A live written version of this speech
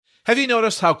Have you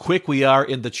noticed how quick we are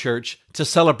in the church to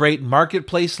celebrate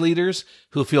marketplace leaders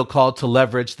who feel called to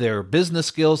leverage their business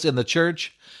skills in the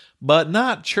church, but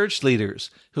not church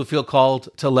leaders who feel called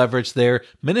to leverage their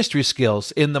ministry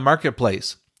skills in the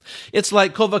marketplace? It's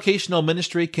like co-vocational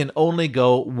ministry can only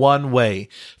go one way,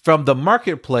 from the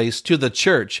marketplace to the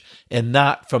church, and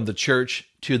not from the church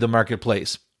to the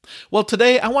marketplace. Well,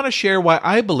 today I want to share why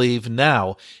I believe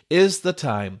now is the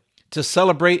time to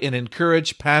celebrate and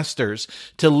encourage pastors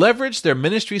to leverage their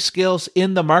ministry skills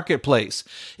in the marketplace,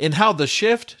 and how the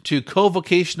shift to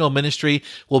co-vocational ministry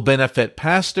will benefit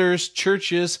pastors,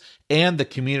 churches, and the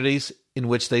communities in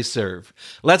which they serve.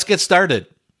 Let's get started.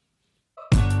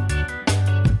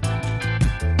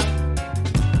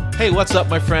 Hey, what's up,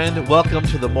 my friend? Welcome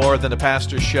to the More Than a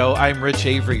Pastor show. I'm Rich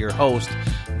Avery, your host.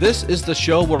 This is the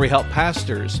show where we help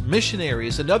pastors,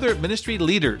 missionaries, and other ministry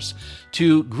leaders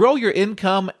to grow your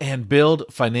income and build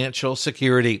financial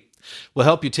security. We'll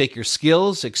help you take your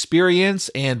skills, experience,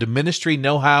 and ministry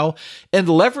know-how and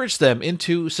leverage them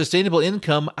into sustainable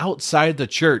income outside the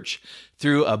church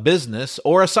through a business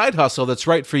or a side hustle that's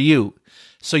right for you,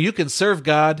 so you can serve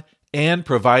God and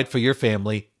provide for your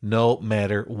family no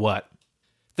matter what.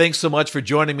 Thanks so much for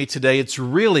joining me today. It's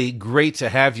really great to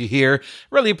have you here.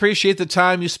 Really appreciate the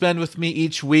time you spend with me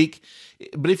each week.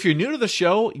 But if you're new to the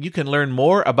show, you can learn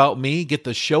more about me, get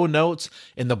the show notes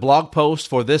and the blog post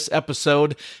for this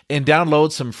episode, and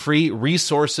download some free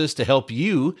resources to help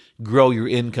you grow your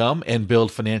income and build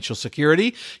financial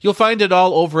security. You'll find it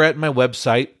all over at my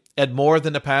website at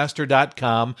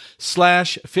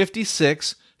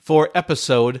morethanapastor.com/56 for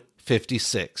episode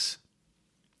 56.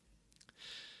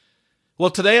 Well,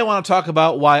 today I want to talk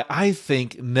about why I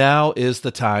think now is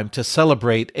the time to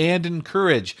celebrate and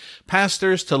encourage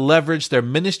pastors to leverage their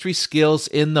ministry skills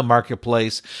in the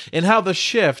marketplace, and how the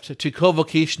shift to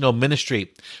co-vocational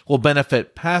ministry will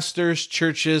benefit pastors,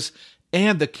 churches,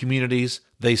 and the communities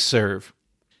they serve.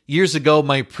 Years ago,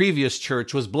 my previous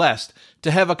church was blessed to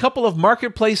have a couple of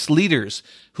marketplace leaders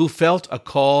who felt a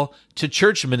call to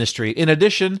church ministry in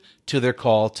addition to their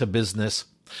call to business.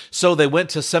 So they went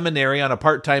to seminary on a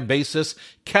part-time basis,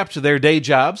 kept their day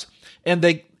jobs, and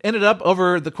they ended up,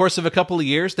 over the course of a couple of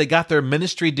years, they got their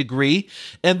ministry degree,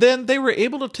 and then they were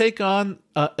able to take on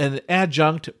an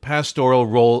adjunct pastoral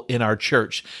role in our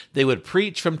church. They would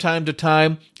preach from time to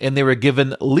time, and they were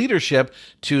given leadership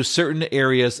to certain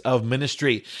areas of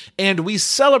ministry. And we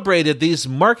celebrated these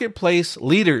marketplace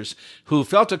leaders who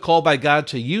felt a call by God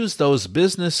to use those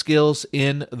business skills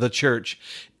in the church.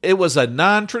 It was a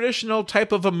non-traditional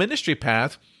type of a ministry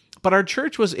path, but our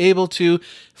church was able to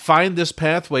find this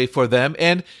pathway for them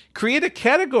and create a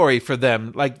category for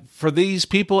them, like for these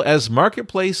people as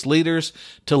marketplace leaders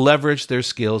to leverage their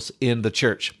skills in the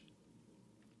church.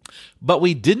 But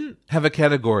we didn't have a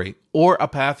category or a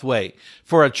pathway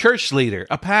for a church leader,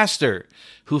 a pastor,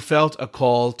 who felt a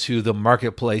call to the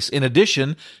marketplace in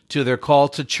addition to their call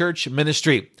to church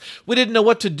ministry. We didn't know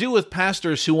what to do with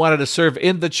pastors who wanted to serve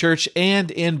in the church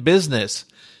and in business.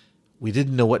 We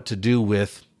didn't know what to do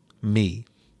with me.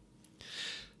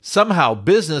 Somehow,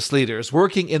 business leaders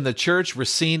working in the church were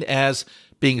seen as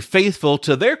being faithful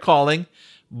to their calling,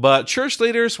 but church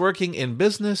leaders working in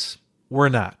business were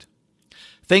not.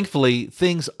 Thankfully,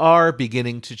 things are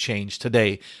beginning to change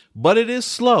today, but it is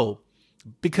slow,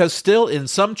 because still in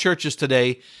some churches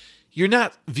today, you're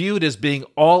not viewed as being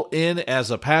all in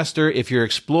as a pastor if you're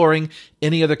exploring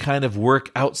any other kind of work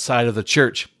outside of the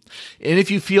church. And if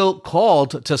you feel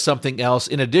called to something else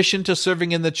in addition to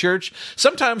serving in the church,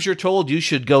 sometimes you're told you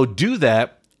should go do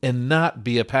that and not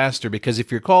be a pastor, because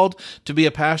if you're called to be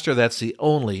a pastor, that's the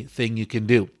only thing you can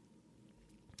do.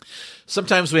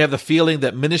 Sometimes we have the feeling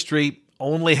that ministry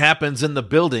only happens in the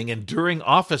building and during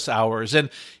office hours, and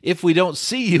if we don't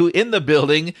see you in the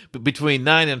building between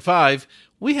 9 and 5,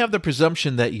 we have the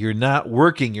presumption that you're not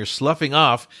working, you're sloughing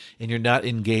off, and you're not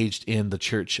engaged in the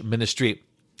church ministry.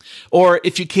 Or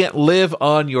if you can't live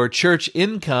on your church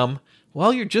income,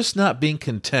 well, you're just not being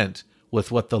content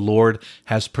with what the Lord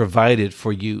has provided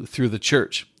for you through the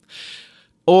church.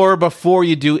 Or before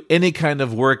you do any kind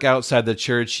of work outside the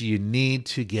church, you need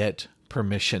to get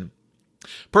permission.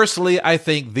 Personally, I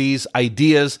think these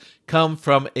ideas come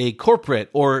from a corporate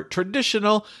or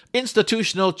traditional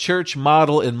institutional church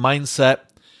model and mindset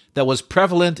that was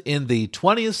prevalent in the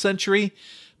 20th century,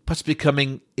 but's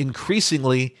becoming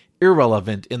increasingly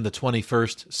irrelevant in the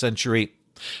 21st century.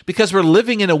 Because we're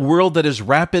living in a world that is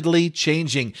rapidly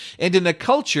changing, and in a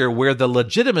culture where the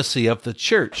legitimacy of the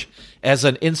church as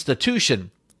an institution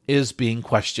is being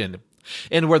questioned,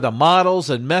 and where the models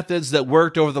and methods that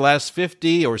worked over the last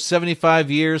 50 or 75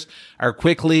 years are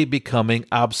quickly becoming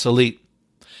obsolete.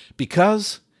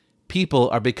 Because people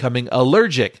are becoming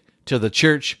allergic to the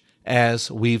church as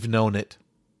we've known it.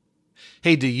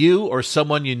 Hey, do you or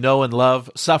someone you know and love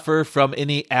suffer from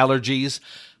any allergies?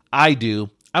 I do.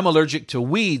 I'm allergic to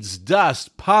weeds,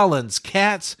 dust, pollens,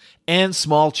 cats, and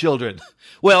small children.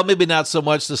 Well, maybe not so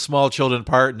much the small children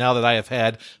part now that I have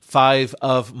had 5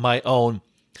 of my own.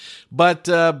 But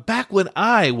back when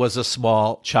I was a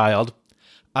small child,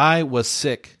 I was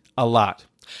sick a lot.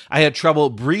 I had trouble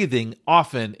breathing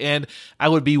often, and I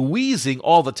would be wheezing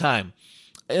all the time.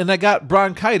 And I got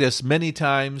bronchitis many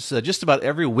times, just about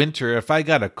every winter. If I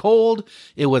got a cold,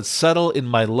 it would settle in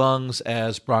my lungs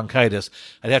as bronchitis.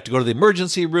 I'd have to go to the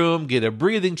emergency room, get a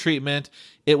breathing treatment.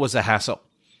 It was a hassle.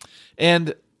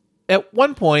 And at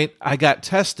one point, I got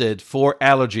tested for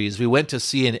allergies. We went to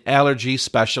see an allergy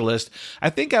specialist. I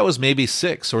think I was maybe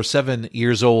 6 or 7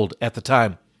 years old at the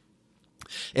time.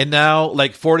 And now,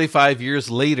 like 45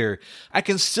 years later, I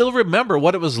can still remember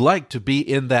what it was like to be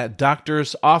in that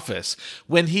doctor's office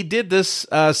when he did this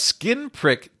skin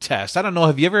prick test. I don't know,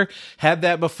 have you ever had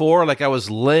that before? Like I was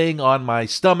laying on my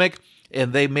stomach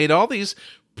and they made all these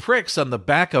pricks on the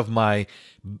back of my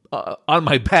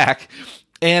back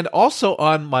and also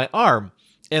on my arm.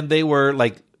 And they were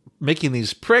like making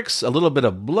these pricks, a little bit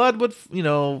of blood would,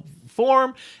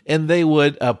 form, and they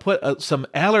would put some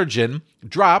allergen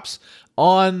drops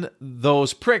on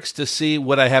those pricks to see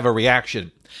would I have a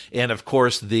reaction. And of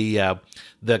course, the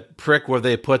prick where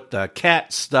they put the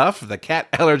cat stuff, the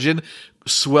cat allergen,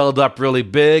 swelled up really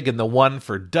big, and the one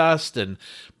for dust and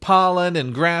pollen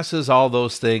and grasses, all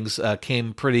those things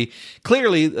came pretty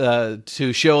clearly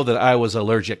to show that I was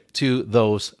allergic to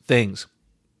those things.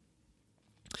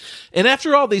 And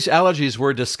after all these allergies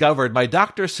were discovered, my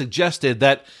doctor suggested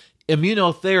that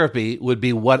immunotherapy would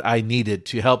be what I needed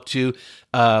to help to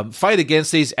fight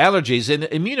against these allergies. And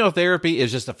immunotherapy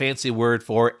is just a fancy word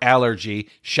for allergy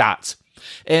shots.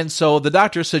 And so the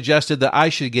doctor suggested that I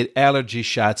should get allergy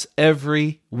shots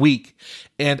every week.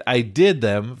 And I did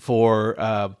them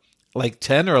for like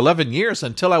 10 or 11 years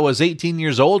until I was 18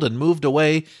 years old and moved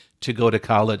away to go to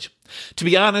college. To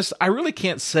be honest, I really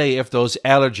can't say if those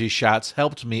allergy shots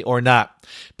helped me or not,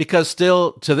 because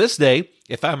still to this day,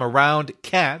 if I'm around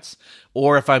cats,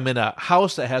 or if I'm in a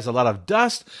house that has a lot of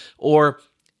dust, or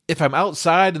if I'm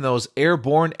outside and those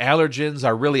airborne allergens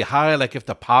are really high, like if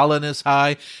the pollen is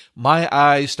high, my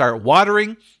eyes start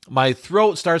watering, my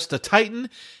throat starts to tighten,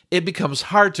 it becomes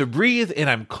hard to breathe, and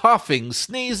I'm coughing,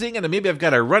 sneezing, and maybe I've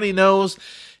got a runny nose,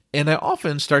 and I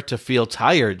often start to feel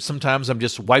tired. Sometimes I'm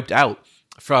just wiped out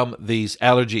from these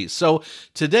allergies. So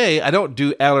today I don't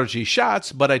do allergy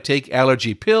shots, but I take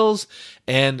allergy pills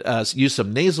and use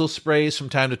some nasal sprays from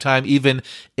time to time, even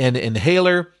an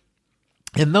inhaler.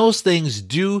 And those things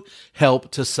do help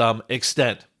to some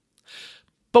extent.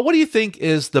 But what do you think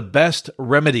is the best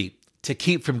remedy to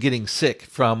keep from getting sick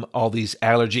from all these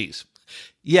allergies?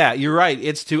 Yeah, you're right.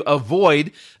 It's to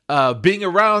avoid being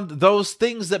around those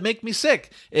things that make me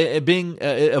sick.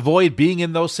 Avoid being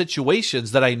in those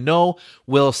situations that I know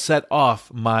will set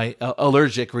off my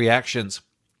allergic reactions.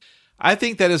 I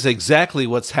think that is exactly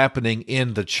what's happening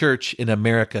in the church in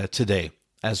America today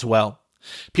as well.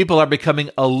 People are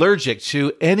becoming allergic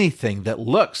to anything that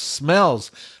looks,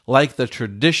 smells like the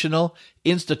traditional,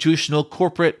 institutional,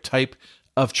 corporate type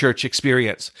of church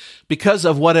experience because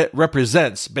of what it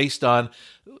represents based on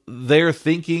their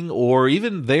thinking or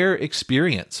even their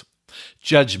experience.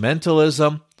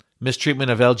 Judgmentalism,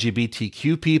 mistreatment of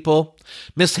LGBTQ people,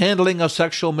 mishandling of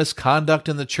sexual misconduct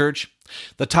in the church,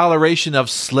 the toleration of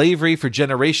slavery for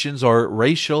generations or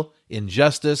racial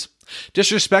injustice,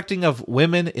 disrespecting of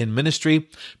women in ministry,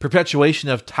 perpetuation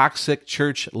of toxic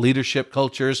church leadership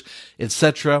cultures,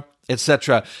 etc.,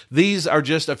 etc. These are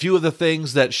just a few of the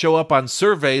things that show up on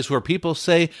surveys where people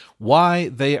say why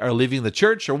they are leaving the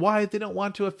church or why they don't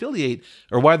want to affiliate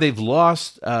or why they've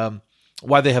lost,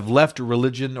 why they have left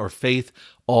religion or faith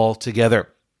altogether.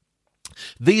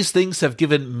 These things have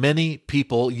given many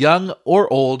people, young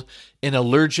or old, an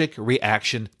allergic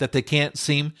reaction that they can't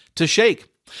seem to shake.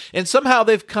 And somehow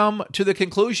they've come to the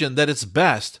conclusion that it's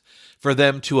best for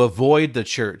them to avoid the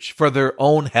church for their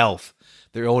own health,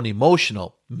 their own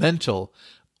emotional, mental,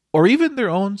 or even their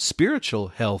own spiritual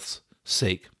health's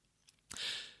sake.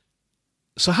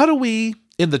 So how do we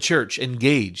in the church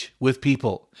engage with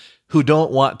people who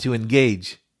don't want to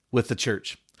engage with the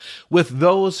church? With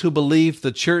those who believe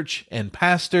the church and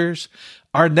pastors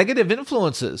are negative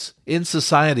influences in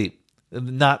society,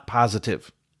 not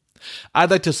positive. I'd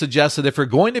like to suggest that if we're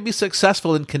going to be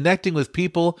successful in connecting with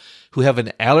people who have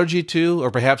an allergy to,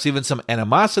 or perhaps even some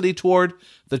animosity toward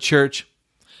the church,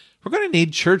 we're going to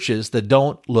need churches that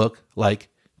don't look like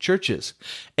churches,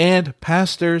 and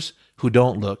pastors who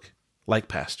don't look like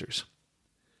pastors.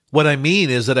 What I mean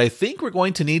is that I think we're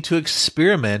going to need to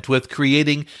experiment with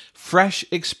creating fresh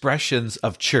expressions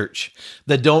of church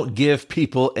that don't give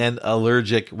people an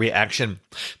allergic reaction.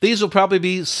 These will probably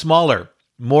be smaller,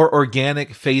 more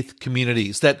organic faith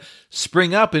communities that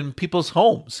spring up in people's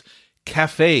homes,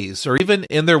 cafes, or even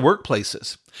in their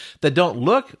workplaces that don't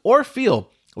look or feel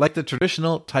like the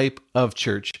traditional type of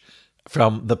church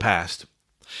from the past.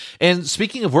 And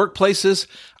speaking of workplaces,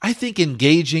 I think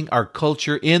engaging our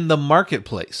culture in the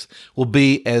marketplace will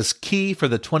be as key for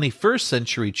the 21st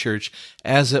century church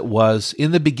as it was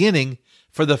in the beginning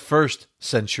for the first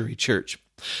century church.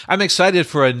 I'm excited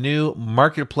for a new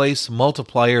marketplace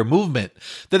multiplier movement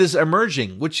that is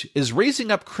emerging, which is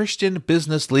raising up Christian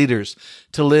business leaders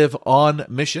to live on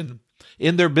mission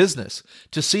in their business,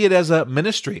 to see it as a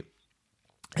ministry,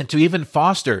 and to even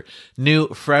foster new,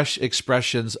 fresh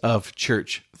expressions of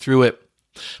church through it.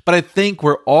 But I think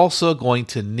we're also going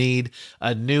to need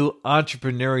a new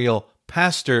entrepreneurial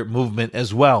pastor movement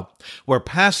as well, where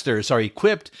pastors are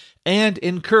equipped and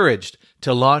encouraged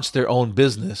to launch their own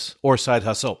business or side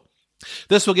hustle.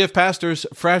 This will give pastors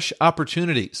fresh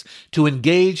opportunities to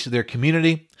engage their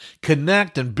community,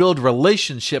 connect and build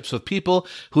relationships with people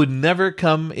who would never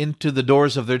come into the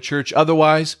doors of their church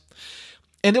otherwise.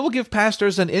 And it will give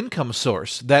pastors an income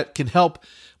source that can help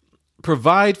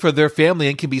provide for their family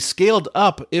and can be scaled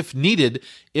up if needed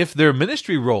if their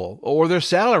ministry role or their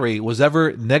salary was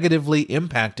ever negatively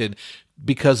impacted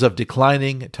because of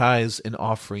declining tithes and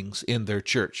offerings in their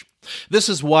church. This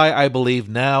is why I believe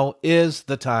now is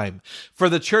the time for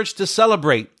the church to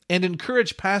celebrate and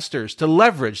encourage pastors to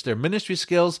leverage their ministry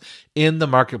skills in the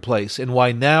marketplace, and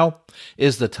why now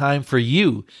is the time for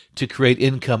you to create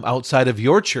income outside of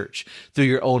your church through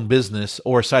your own business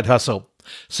or side hustle,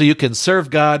 so you can serve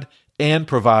God and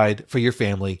provide for your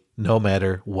family no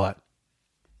matter what.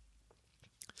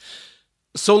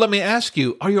 So let me ask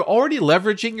you, are you already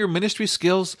leveraging your ministry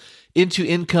skills into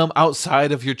income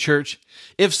outside of your church?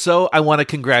 If so, I want to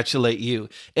congratulate you.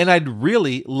 And I'd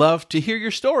really love to hear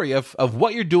your story of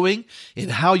what you're doing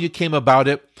and how you came about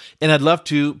it. And I'd love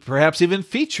to perhaps even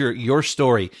feature your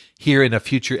story here in a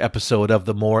future episode of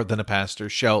the More Than a Pastor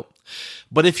show.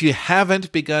 But if you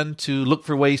haven't begun to look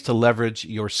for ways to leverage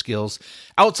your skills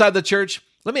outside the church,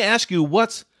 let me ask you,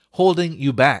 what's holding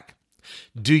you back?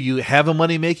 Do you have a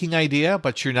money-making idea,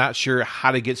 but you're not sure how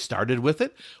to get started with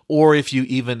it, or if you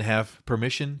even have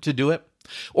permission to do it?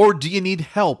 Or do you need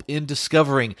help in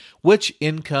discovering which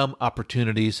income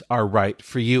opportunities are right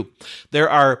for you? There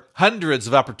are hundreds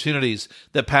of opportunities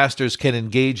that pastors can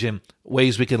engage in,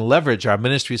 ways we can leverage our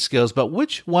ministry skills, but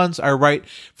which ones are right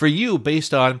for you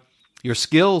based on your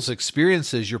skills,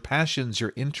 experiences, your passions,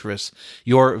 your interests,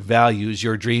 your values,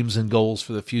 your dreams and goals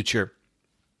for the future?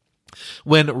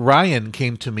 When Ryan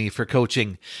came to me for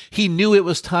coaching, he knew it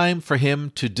was time for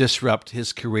him to disrupt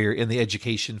his career in the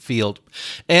education field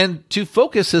and to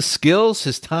focus his skills,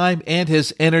 his time, and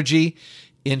his energy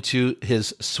into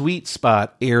his sweet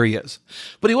spot areas.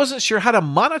 But he wasn't sure how to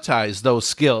monetize those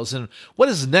skills and what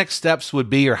his next steps would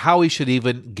be or how he should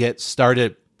even get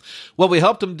started. Well, we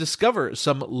helped him discover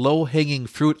some low-hanging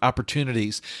fruit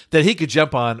opportunities that he could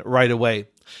jump on right away,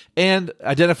 and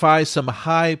identify some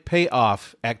high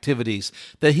payoff activities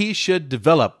that he should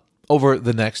develop over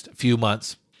the next few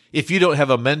months. If you don't have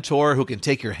a mentor who can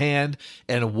take your hand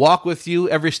and walk with you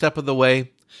every step of the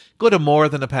way, go to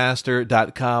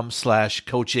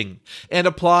morethanapastor.com/coaching and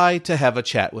apply to have a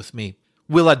chat with me.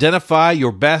 We'll identify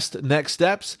your best next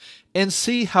steps and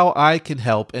see how I can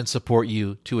help and support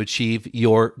you to achieve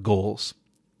your goals.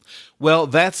 Well,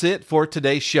 that's it for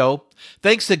today's show.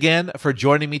 Thanks again for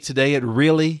joining me today. It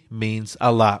really means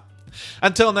a lot.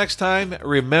 Until next time,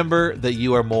 remember that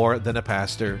you are more than a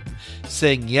pastor.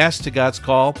 Saying yes to God's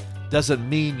call doesn't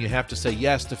mean you have to say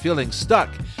yes to feeling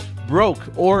stuck, broke,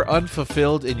 or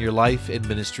unfulfilled in your life and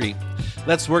ministry.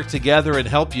 Let's work together and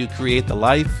help you create the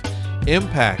life,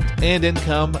 impact, and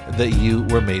income that you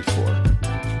were made for.